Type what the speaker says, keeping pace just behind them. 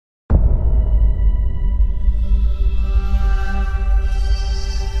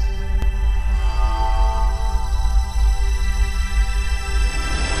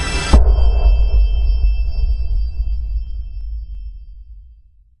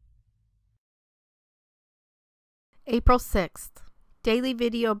April 6th, Daily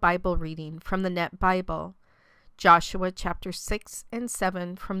Video Bible Reading from the Net Bible, Joshua chapter 6 and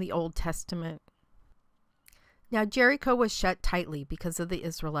 7 from the Old Testament. Now Jericho was shut tightly because of the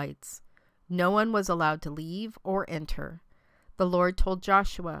Israelites. No one was allowed to leave or enter. The Lord told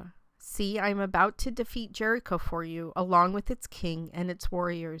Joshua, "See, I am about to defeat Jericho for you, along with its king and its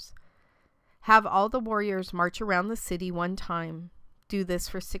warriors. Have all the warriors march around the city one time. Do this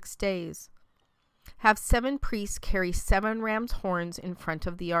for 6 days. Have 7 priests carry 7 ram's horns in front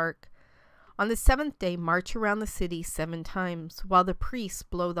of the ark. On the 7th day, march around the city 7 times, while the priests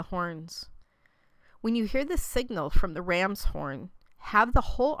blow the horns. When you hear the signal from the ram's horn, have the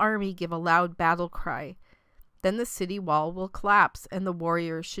whole army give a loud battle cry. Then the city wall will collapse, and the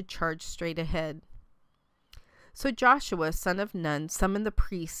warriors should charge straight ahead." So Joshua, son of Nun, summoned the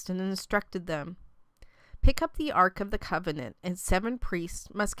priests and instructed them, "Pick up the Ark of the Covenant, and 7 priests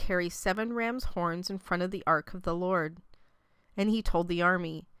must carry 7 ram's horns in front of the Ark of the Lord." And he told the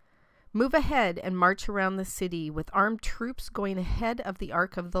army, "Move ahead and march around the city, with armed troops going ahead of the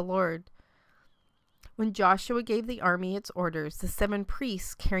Ark of the Lord." When Joshua gave the army its orders, the 7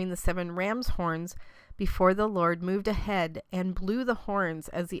 priests carrying the 7 ram's horns before the Lord moved ahead and blew the horns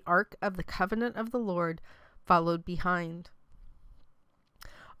as the Ark of the Covenant of the Lord followed behind.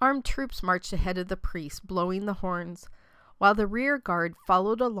 Armed troops marched ahead of the priests, blowing the horns, while the rear guard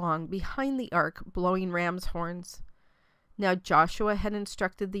followed along behind the ark, blowing ram's horns. Now Joshua had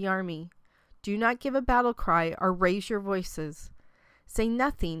instructed the army, "Do not give a battle cry or raise your voices. Say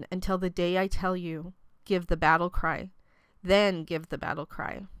nothing until the day I tell you. Give the battle cry. Then give the battle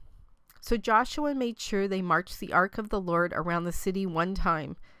cry." So Joshua made sure they marched the ark of the Lord around the city one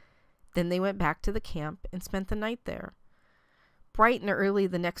time. Then they went back to the camp and spent the night there. Bright and early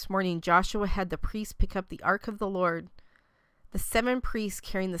the next morning, Joshua had the priests pick up the Ark of the Lord. The 7 priests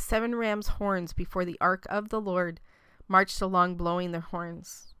carrying the 7 ram's horns before the Ark of the Lord marched along blowing their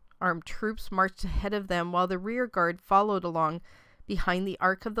horns. Armed troops marched ahead of them while the rear guard followed along behind the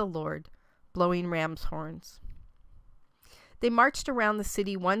Ark of the Lord, blowing ram's horns. They marched around the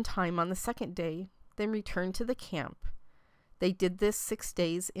city one time on the 2nd day, then returned to the camp. They did this 6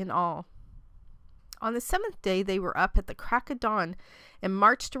 days in all. On the 7th day, they were up at the crack of dawn and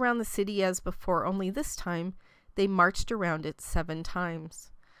marched around the city as before, only this time they marched around it 7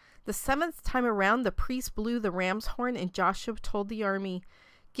 times. The 7th time around, the priest blew the ram's horn, and Joshua told the army,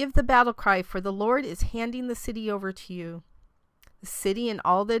 "Give the battle cry, for the Lord is handing the city over to you. The city and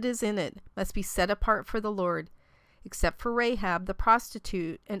all that is in it must be set apart for the Lord, except for Rahab the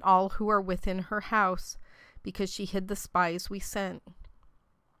prostitute and all who are within her house, because she hid the spies we sent.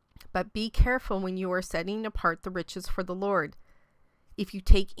 But be careful when you are setting apart the riches for the Lord. If you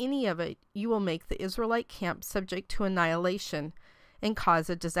take any of it, you will make the Israelite camp subject to annihilation and cause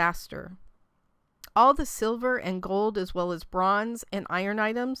a disaster. All the silver and gold, as well as bronze and iron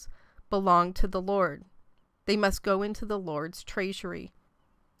items, belong to the Lord. They must go into the Lord's treasury."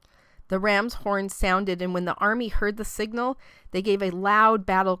 The ram's horn sounded, and when the army heard the signal, they gave a loud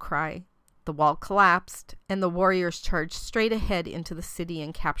battle cry. The wall collapsed, and the warriors charged straight ahead into the city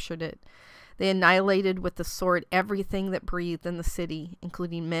and captured it. They annihilated with the sword everything that breathed in the city,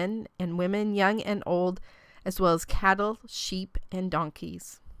 including men and women, young and old, as well as cattle, sheep, and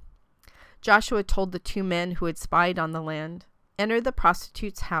donkeys. Joshua told the 2 men who had spied on the land, "Enter the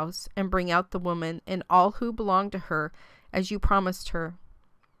prostitute's house and bring out the woman and all who belong to her, as you promised her."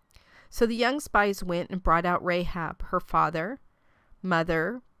 So the young spies went and brought out Rahab, her father,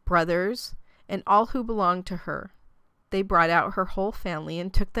 mother, brothers, and all who belonged to her. They brought out her whole family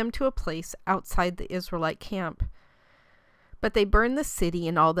and took them to a place outside the Israelite camp. But they burned the city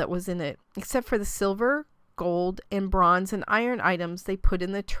and all that was in it, except for the silver, gold, and bronze and iron items they put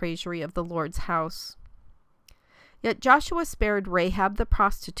in the treasury of the Lord's house. Yet Joshua spared Rahab the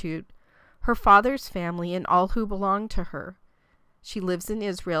prostitute, her father's family, and all who belonged to her. She lives in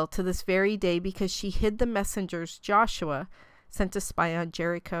Israel to this very day because she hid the messengers Joshua sent to spy on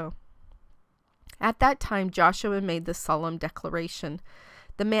Jericho. At that time, Joshua made the solemn declaration,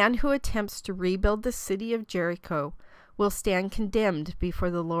 "The man who attempts to rebuild the city of Jericho will stand condemned before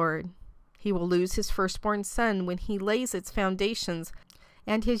the Lord. He will lose his firstborn son when he lays its foundations,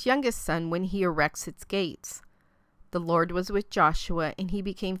 and his youngest son when he erects its gates." The Lord was with Joshua, and he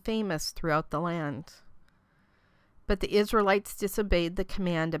became famous throughout the land. But the Israelites disobeyed the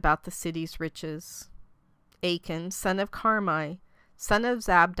command about the city's riches. Achan, son of Carmi, son of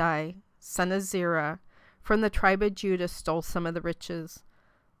Zabdi, son of Zerah, from the tribe of Judah, stole some of the riches.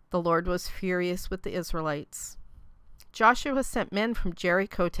 The Lord was furious with the Israelites. Joshua sent men from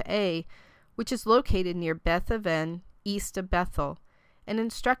Jericho to Ai, which is located near Beth-aven, east of Bethel, and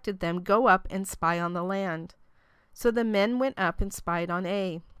instructed them, "Go up and spy on the land. So the men went up and spied on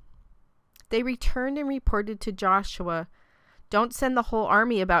Ai. They returned and reported to Joshua, "Don't send the whole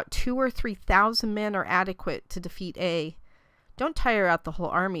army. About 2,000 or 3,000 men are adequate to defeat Ai. Don't tire out the whole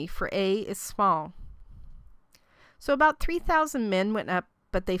army, for Ai is small." So about 3,000 men went up,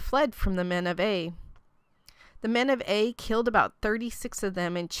 but they fled from the men of Ai. The men of Ai killed about 36 of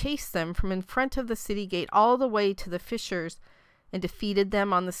them and chased them from in front of the city gate all the way to the fissures and defeated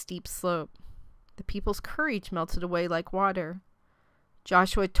them on the steep slope. The people's courage melted away like water.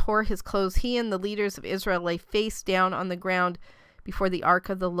 Joshua tore his clothes. He and the leaders of Israel lay face down on the ground before the ark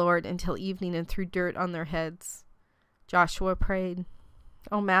of the Lord until evening and threw dirt on their heads. Joshua prayed,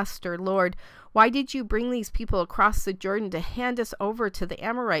 "O Master, Lord, why did you bring these people across the Jordan to hand us over to the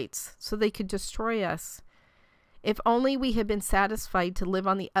Amorites so they could destroy us? If only we had been satisfied to live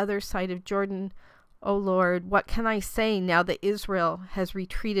on the other side of Jordan. O Lord, what can I say now that Israel has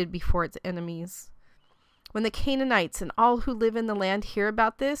retreated before its enemies? When the Canaanites and all who live in the land hear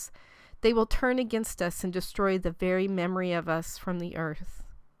about this, they will turn against us and destroy the very memory of us from the earth.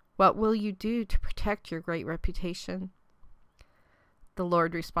 What will you do to protect your great reputation?" The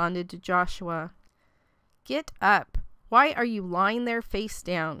Lord responded to Joshua, "Get up. Why are you lying there face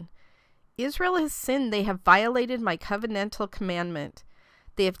down? Israel has sinned. They have violated my covenantal commandment.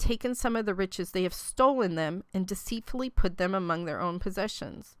 They have taken some of the riches. They have stolen them and deceitfully put them among their own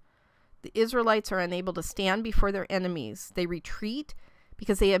possessions. The Israelites are unable to stand before their enemies. They retreat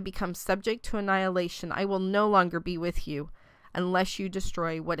because they have become subject to annihilation. I will no longer be with you unless you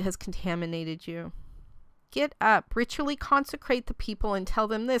destroy what has contaminated you. Get up, ritually consecrate the people and tell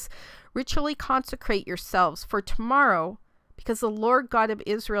them this. Ritually consecrate yourselves for tomorrow, because the Lord God of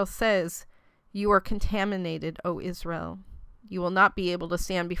Israel says, 'You are contaminated, O Israel. You will not be able to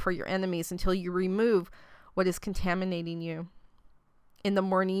stand before your enemies until you remove what is contaminating you. In the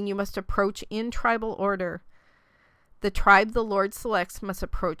morning you must approach in tribal order. The tribe the Lord selects must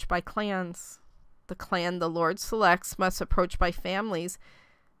approach by clans. The clan the Lord selects must approach by families.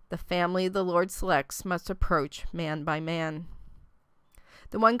 The family the Lord selects must approach man by man.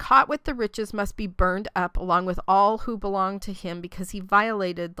 The one caught with the riches must be burned up along with all who belong to him because he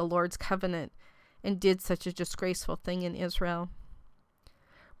violated the Lord's covenant and did such a disgraceful thing in Israel."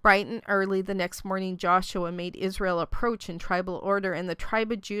 Bright and early the next morning, Joshua made Israel approach in tribal order, and the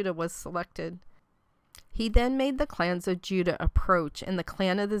tribe of Judah was selected. He then made the clans of Judah approach, and the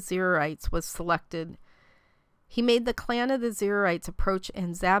clan of the Zerites was selected. He made the clan of the Zerites approach,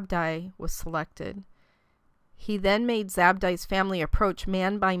 and Zabdi was selected. He then made Zabdi's family approach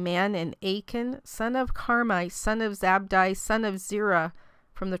man by man, and Achan, son of Carmi, son of Zabdi, son of Zerah,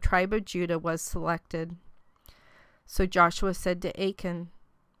 from the tribe of Judah was selected. So Joshua said to Achan,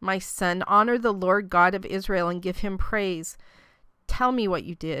 "My son, honor the Lord God of Israel and give him praise. Tell me what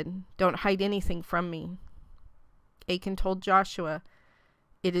you did. Don't hide anything from me." Achan told Joshua,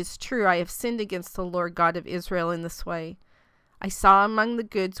 "It is true, I have sinned against the Lord God of Israel in this way. I saw among the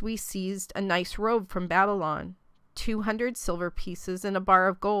goods we seized a nice robe from Babylon, 200 silver pieces and a bar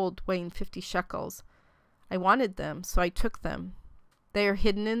of gold weighing 50 shekels. I wanted them, so I took them. They are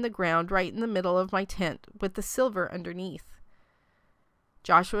hidden in the ground right in the middle of my tent with the silver underneath."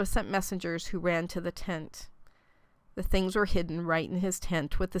 Joshua sent messengers who ran to the tent. The things were hidden right in his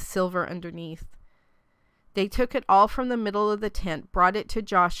tent with the silver underneath. They took it all from the middle of the tent, brought it to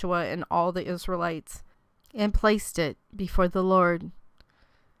Joshua and all the Israelites, and placed it before the Lord.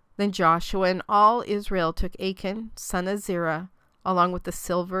 Then Joshua and all Israel took Achan, son of Zerah, along with the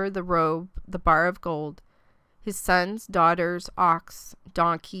silver, the robe, the bar of gold, his sons, daughters, ox,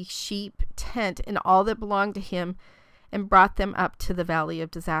 donkey, sheep, tent, and all that belonged to him, and brought them up to the valley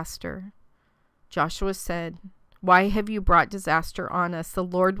of disaster. Joshua said, "Why have you brought disaster on us? The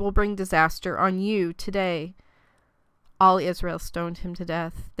Lord will bring disaster on you today." All Israel stoned him to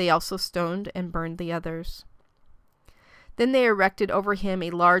death. They also stoned and burned the others. Then they erected over him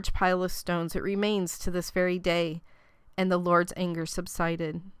a large pile of stones. It remains to this very day, and the Lord's anger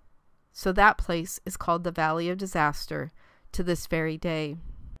subsided. So that place is called the Valley of Disaster to this very day.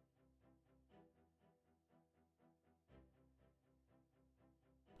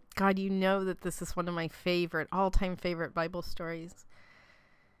 God, you know that this is one of my all-time favorite Bible stories.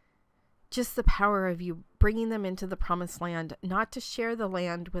 Just the power of you bringing them into the promised land, not to share the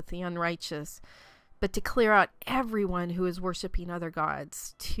land with the unrighteous, but to clear out everyone who is worshiping other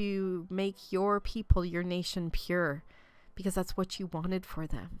gods, to make your people, your nation, pure, because that's what you wanted for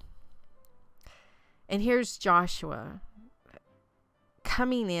them. And here's Joshua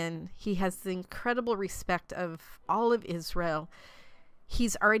coming in. He has the incredible respect of all of Israel.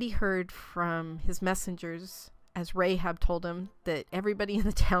 He's already heard from his messengers, as Rahab told him, that everybody in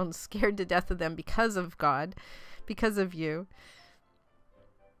the town is scared to death of them because of God, because of you.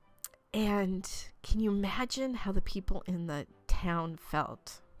 And can you imagine how the people in the town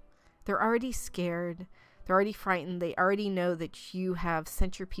felt? They're already scared. They're already frightened. They already know that you have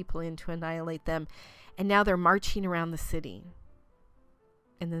sent your people in to annihilate them. And now they're marching around the city.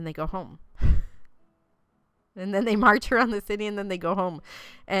 And then they go home. And then they march around the city and then they go home.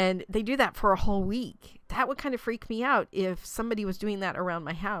 And they do that for a whole week. That would kind of freak me out if somebody was doing that around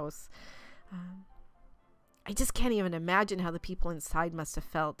my house. I just can't even imagine how the people inside must have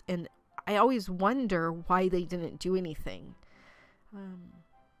felt. And I always wonder why they didn't do anything.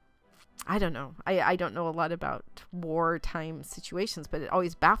 I don't know. I don't know a lot about wartime situations, but it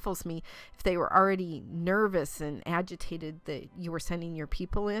always baffles me if they were already nervous and agitated that you were sending your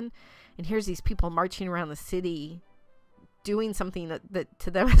people in. And here's these people marching around the city doing something that to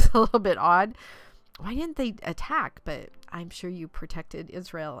them is a little bit odd. Why didn't they attack? But I'm sure you protected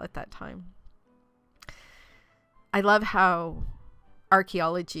Israel at that time. I love how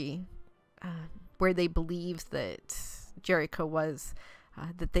archaeology, where they believe that Jericho was,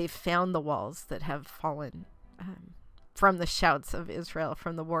 that they've found the walls that have fallen from the shouts of Israel,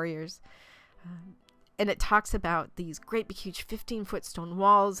 from the warriors. And it talks about these great big huge 15-foot stone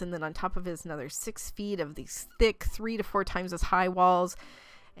walls, and then on top of it is another 6 feet of these thick 3 to 4 times as high walls,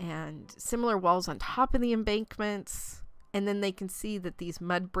 and similar walls on top of the embankments. And then they can see that these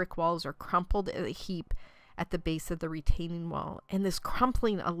mud brick walls are crumpled at a heap at the base of the retaining wall. And this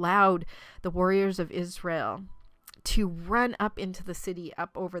crumpling allowed the warriors of Israel to run up into the city,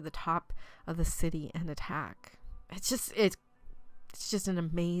 up over the top of the city, and attack. It's just an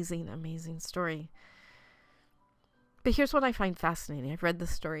amazing, amazing story. But here's what I find fascinating. I've read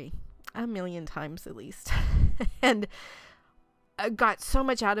this story a million times at least. And I got so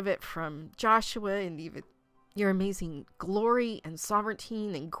much out of it from Joshua and even your amazing glory and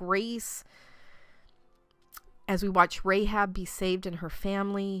sovereignty and grace. As we watch Rahab be saved and her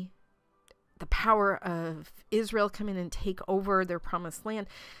family, the power of Israel come in and take over their promised land.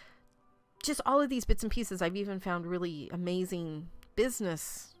 Just all of these bits and pieces. I've even found really amazing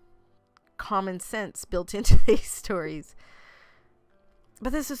business common sense built into these stories.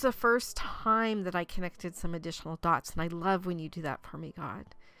 But this is the first time that I connected some additional dots, and I love when you do that for me, God.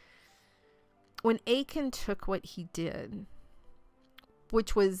 When Achan took what he did,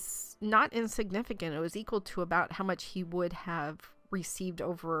 which was not insignificant, it was equal to about how much he would have received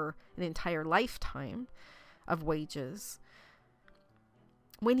over an entire lifetime of wages.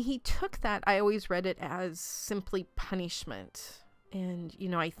 When he took that, I always read it as simply punishment. And,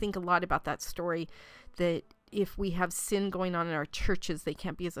 I think a lot about that story, that if we have sin going on in our churches, they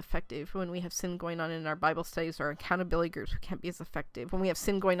can't be as effective. When we have sin going on in our Bible studies or accountability groups, we can't be as effective. When we have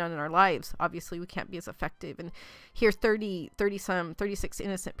sin going on in our lives, obviously we can't be as effective. And here 36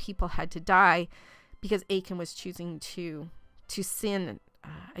 innocent people had to die because Achan was choosing to sin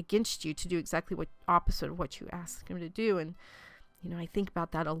against you, to do exactly what opposite of what you asked him to do. And, I think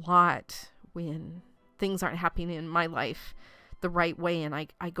about that a lot when things aren't happening in my life the right way, and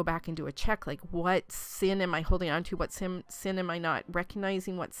I go back and do a check, like, what sin am I holding on to? What sin am I not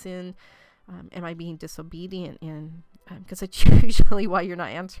recognizing? What sin am I being disobedient in? Because that's usually why you're not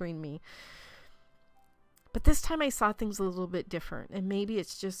answering me. But this time I saw things a little bit different, and maybe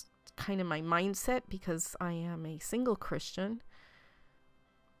it's just kind of my mindset because I am a single Christian.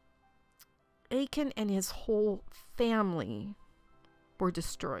 Achan and his whole family were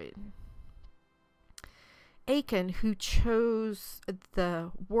destroyed. Achan, who chose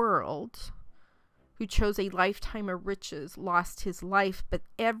the world, who chose a lifetime of riches, lost his life, but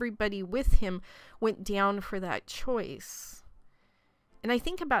everybody with him went down for that choice. And I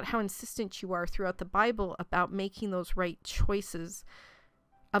think about how insistent you are throughout the Bible about making those right choices,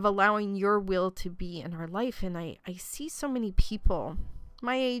 of allowing your will to be in our life. And I see so many people,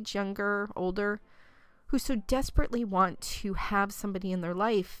 my age, younger, older, who so desperately want to have somebody in their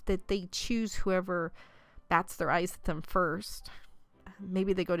life that they choose whoever bats their eyes at them first.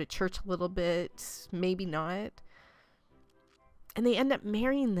 Maybe they go to church a little bit, maybe not. And they end up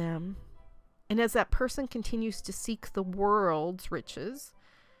marrying them. And as that person continues to seek the world's riches,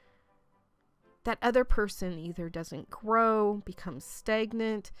 that other person either doesn't grow, becomes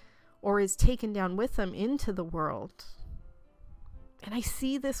stagnant, or is taken down with them into the world. And I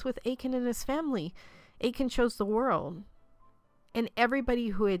see this with Achan and his family. Achan chose the world. And everybody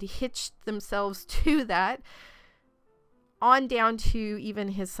who had hitched themselves to that, on down to even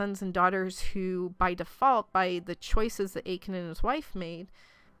his sons and daughters who, by default, by the choices that Achan and his wife made,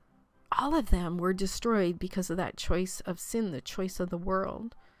 all of them were destroyed because of that choice of sin, the choice of the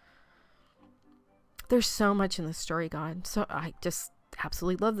world. There's so much in this story, God. So I just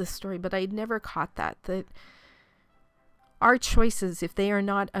absolutely love this story, but I'd never caught that Our choices, if they are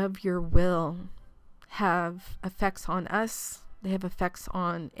not of your will, have effects on us. They have effects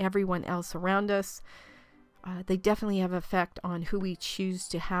on everyone else around us. They definitely have effect on who we choose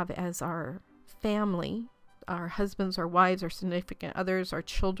to have as our family, our husbands, our wives, our significant others, our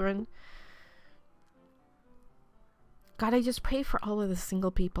children. God, I just pray for all of the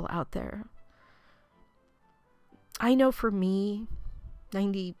single people out there. I know for me,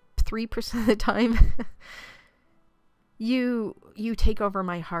 93% of the time, you take over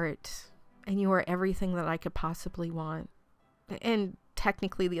my heart, and you are everything that I could possibly want. And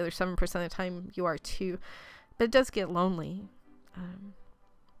technically the other 7% of the time you are too, but it does get lonely.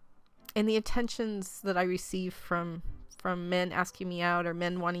 And the attentions that I receive from men asking me out, or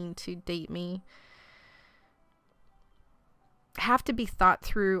men wanting to date me, have to be thought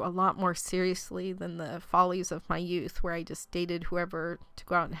through a lot more seriously than the follies of my youth, where I just dated whoever to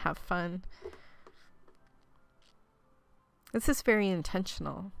go out and have fun. This is very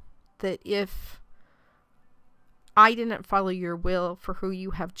intentional, that if I didn't follow your will for who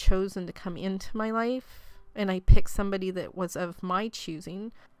you have chosen to come into my life, and I picked somebody that was of my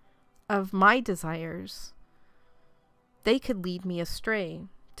choosing, of my desires, they could lead me astray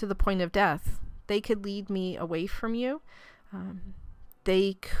to the point of death. They could lead me away from you.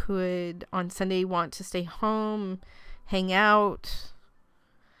 They could on Sunday want to stay home, hang out,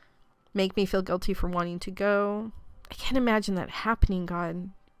 make me feel guilty for wanting to go. I can't imagine that happening, God,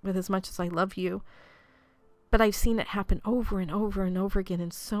 with as much as I love you. But I've seen it happen over and over and over again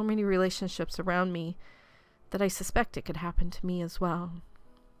in so many relationships around me that I suspect it could happen to me as well.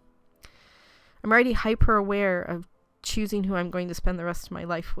 I'm already hyper aware of choosing who I'm going to spend the rest of my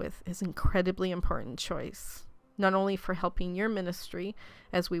life with is an incredibly important choice. Not only for helping your ministry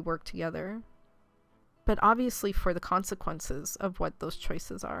as we work together, but obviously for the consequences of what those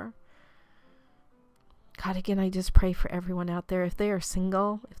choices are. God, again, I just pray for everyone out there. If they are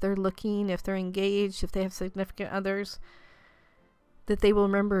single, if they're looking, if they're engaged, if they have significant others, that they will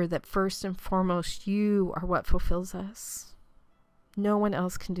remember that first and foremost, you are what fulfills us. No one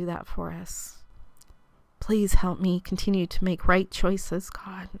else can do that for us. Please help me continue to make right choices,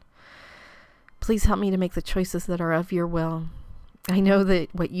 God. Please help me to make the choices that are of your will. I know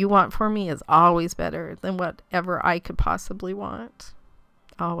that what you want for me is always better than whatever I could possibly want.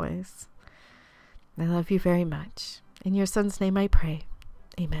 Always. I love you very much. In your son's name I pray.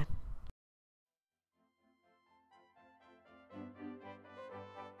 Amen.